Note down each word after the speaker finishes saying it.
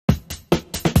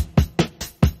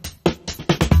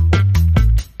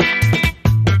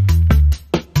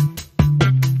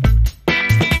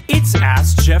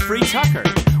Jeffrey Tucker,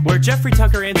 where Jeffrey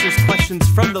Tucker answers questions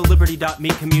from the Liberty.me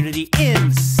community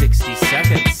in 60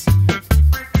 seconds.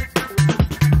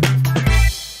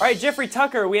 All right, Jeffrey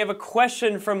Tucker, we have a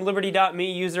question from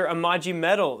Liberty.me user Amagi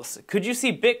Metals. Could you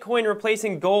see Bitcoin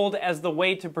replacing gold as the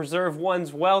way to preserve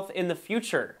one's wealth in the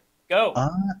future? Go.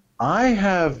 I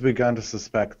have begun to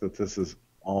suspect that this has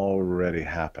already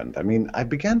happened. I mean, I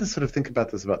began to sort of think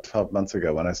about this about 12 months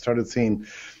ago when I started seeing,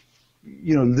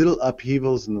 little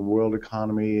upheavals in the world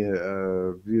economy,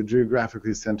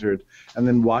 geographically centered, and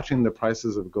then watching the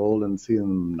prices of gold and seeing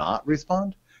them not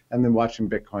respond, and then watching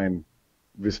Bitcoin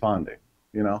responding.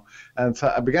 And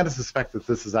so I began to suspect that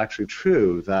this is actually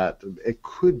true, that it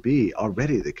could be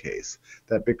already the case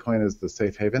that Bitcoin is the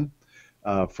safe haven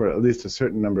for at least a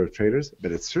certain number of traders,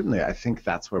 but it's certainly, I think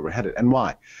that's where we're headed. And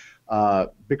why?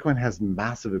 Bitcoin has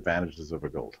massive advantages over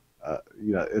gold.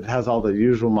 It has all the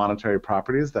usual monetary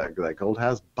properties that gold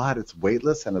has, but it's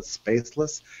weightless and it's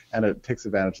spaceless, and it takes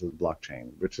advantage of the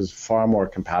blockchain, which is far more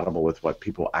compatible with what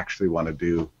people actually want to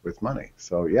do with money.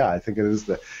 So yeah, I think it is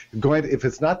if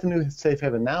it's not the new safe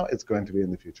haven now, it's going to be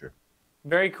in the future.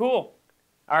 Very cool.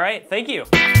 All right, thank you.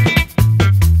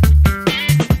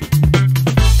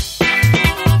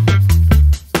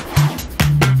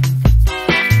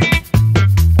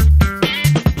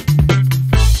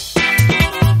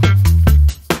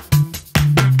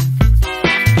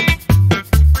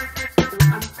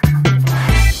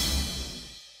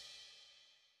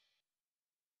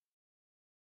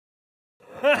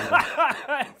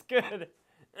 That's good.